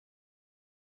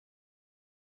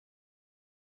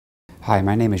Hi,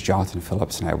 my name is Jonathon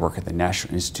Phillips and I work at the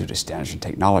National Institute of Standards and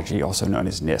Technology, also known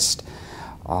as NIST.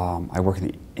 I work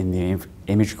in the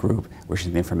image group, which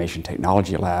is the Information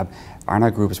Technology Lab.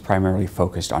 Our group is primarily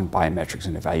focused on biometrics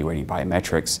and evaluating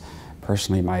biometrics.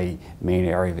 Personally, my main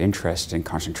area of interest and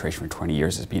concentration for 20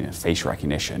 years has been in face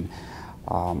recognition.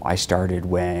 I started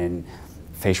when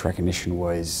face recognition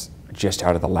was just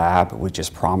out of the lab with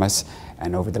just promise,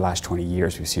 and over the last 20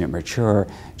 years we've seen it mature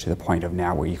to the point of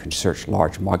now where you can search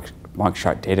large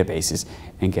mugshot databases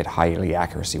and get highly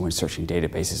accuracy when searching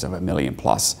databases of 1 million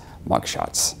plus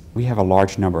mugshots. We have a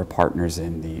large number of partners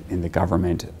in the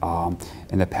government.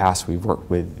 In the past we've worked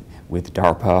with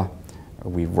DARPA,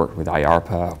 we've worked with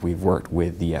IARPA, we've worked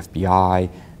with the FBI,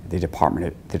 the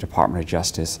Department of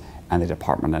Justice, and the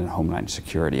Department of Homeland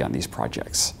Security on these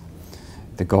projects.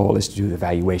 The goal is to do the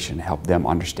evaluation and help them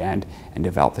understand and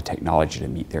develop the technology to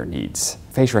meet their needs.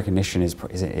 Face recognition is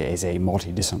a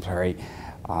multidisciplinary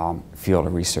field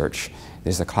of research.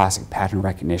 There's the classic pattern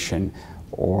recognition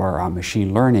or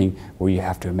machine learning, where you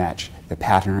have to match the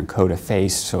pattern and code a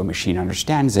face so a machine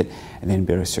understands it and then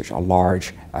be able to search a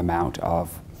large amount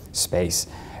of space.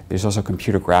 There's also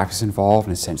computer graphics involved,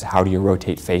 in the sense how do you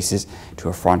rotate faces to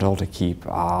a frontal to keep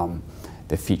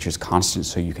the features constant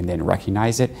so you can then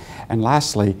recognize it. And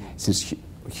lastly, since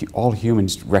all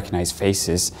humans recognize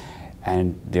faces,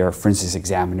 and there are forensics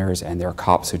examiners and there are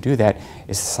cops who do that,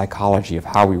 is the psychology of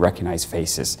how we recognize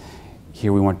faces.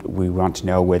 Here we want to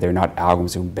know whether or not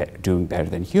algorithms are doing better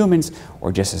than humans,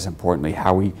 or just as importantly,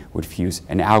 how we would fuse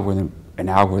an algorithm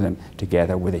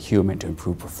together with a human to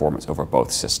improve performance over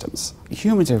both systems.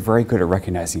 Humans are very good at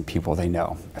recognizing people they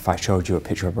know. If I showed you a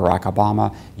picture of Barack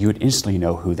Obama, you would instantly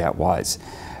know who that was.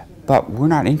 But we're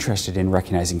not interested in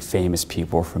recognizing famous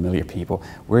people or familiar people.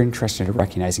 We're interested in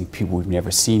recognizing people we've never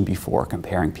seen before,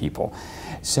 comparing people.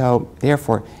 So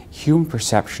therefore, human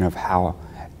perception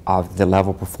of the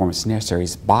level of performance necessary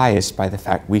is biased by the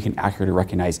fact we can accurately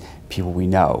recognize people we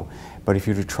know. But if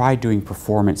you were to try doing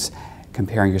performance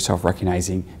comparing yourself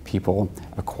recognizing people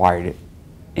acquired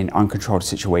in uncontrolled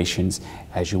situations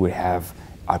as you would have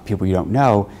people you don't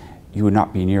know, you would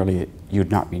not be nearly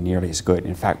as good.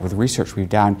 In fact, with the research we've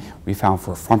done, we found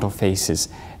for frontal faces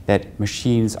that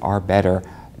machines are better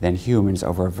than humans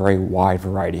over a very wide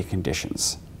variety of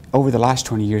conditions. Over the last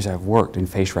 20 years I've worked in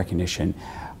face recognition.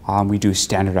 We do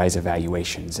standardized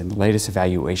evaluations, and the latest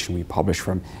evaluation we published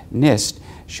from NIST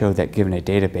showed that given a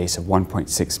database of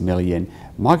 1.6 million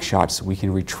mugshots, we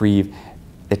can retrieve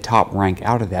the top rank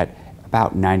out of that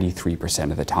about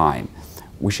 93% of the time,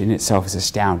 which in itself is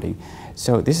astounding.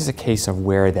 So this is a case of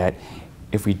where that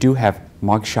if we do have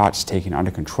mugshots taken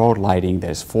under controlled lighting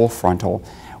that is full frontal,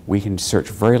 we can search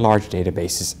very large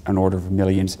databases, an order of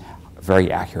millions,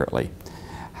 very accurately.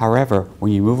 However,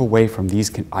 when you move away from these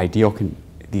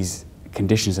these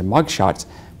conditions in mugshots,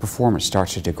 performance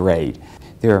starts to degrade.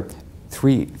 There are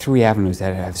three avenues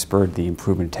that have spurred the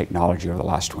improvement in technology over the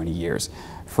last 20 years.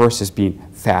 First has been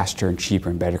faster and cheaper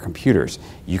and better computers.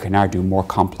 You can now do more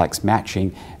complex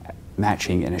matching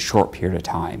in a short period of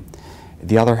time.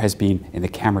 The other has been in the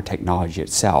camera technology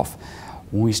itself.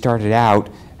 When we started out,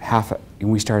 half a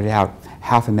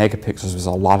megapixels was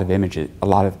a lot of images.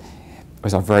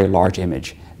 Was a very large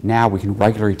image. Now we can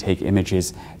regularly take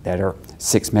images that are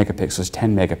 6 megapixels,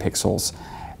 10 megapixels,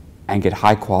 and get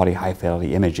high quality, high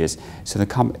fidelity images. So the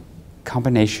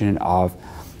combination of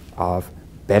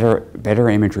better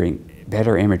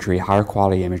imagery, higher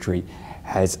quality imagery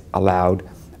has allowed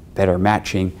better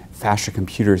matching. Faster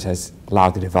computers has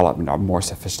allowed the development of more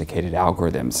sophisticated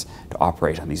algorithms to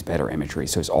operate on these better imagery.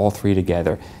 So it's all three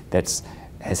together that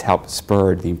has helped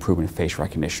spur the improvement of face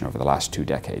recognition over the last 2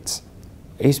 decades.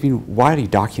 It's been widely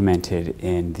documented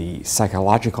in the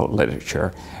psychological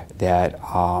literature that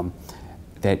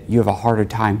you have a harder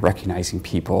time recognizing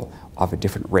people of a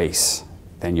different race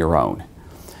than your own.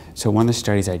 So one of the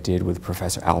studies I did with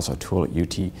Professor Alice O'Toole at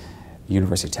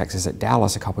University of Texas at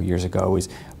Dallas a couple years ago is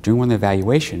during one of the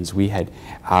evaluations we had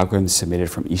algorithms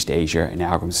submitted from East Asia and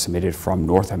algorithms submitted from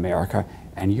North America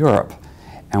and Europe.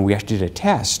 And we actually did a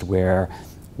test where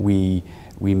we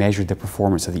measured the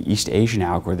performance of the East Asian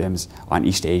algorithms on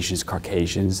East Asians,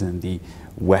 Caucasians, and the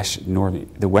Western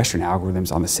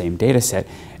algorithms on the same data set,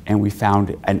 and we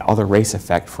found an other race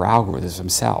effect for algorithms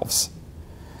themselves.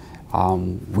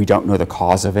 We don't know the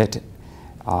cause of it.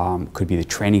 Could be the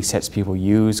training sets people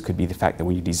use, could be the fact that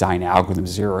when you design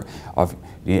algorithms,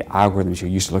 you're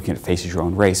used to looking at faces of your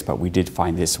own race, but we did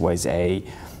find this was a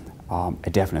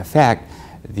definite effect.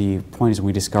 The point is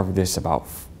we discovered this about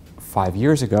 5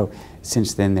 years ago.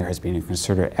 Since then, there has been a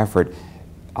concerted effort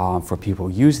for people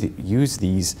to use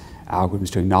these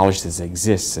algorithms to acknowledge this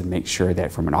exists and make sure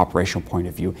that from an operational point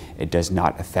of view, it does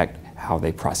not affect how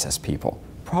they process people.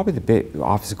 Probably the big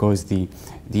obstacle is the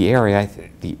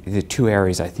two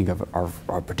areas I think are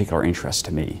of particular interest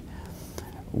to me.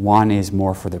 One is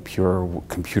more for the pure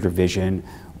computer vision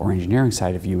or engineering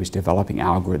side of view, is developing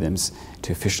algorithms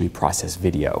to efficiently process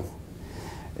video.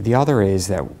 The other is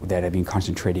that I've been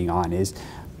concentrating on is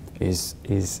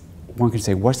one can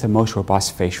say, what's the most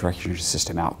robust facial recognition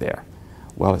system out there?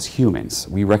 Well, it's humans.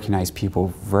 We recognize people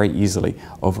very easily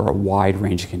over a wide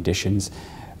range of conditions.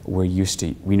 We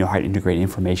know how to integrate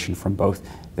information from both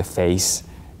the face,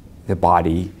 the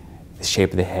body, the shape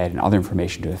of the head, and other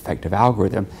information to an effective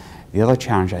algorithm. The other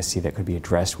challenge I see that could be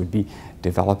addressed would be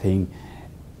developing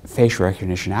facial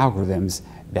recognition algorithms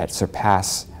that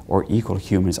surpass or equal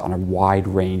humans on a wide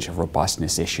range of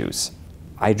robustness issues.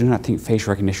 I do not think facial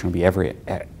recognition will be ever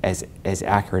as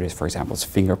accurate as, for example, as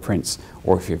fingerprints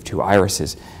or if you have two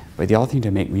irises. But the other thing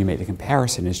when you make the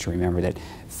comparison is to remember that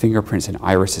fingerprints and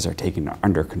irises are taken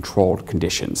under controlled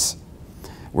conditions,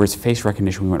 whereas face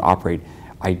recognition we want to operate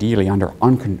ideally under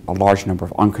a large number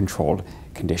of uncontrolled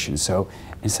conditions. So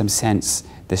in some sense,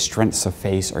 the strengths of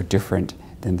face are different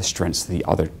than the strengths of the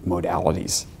other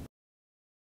modalities.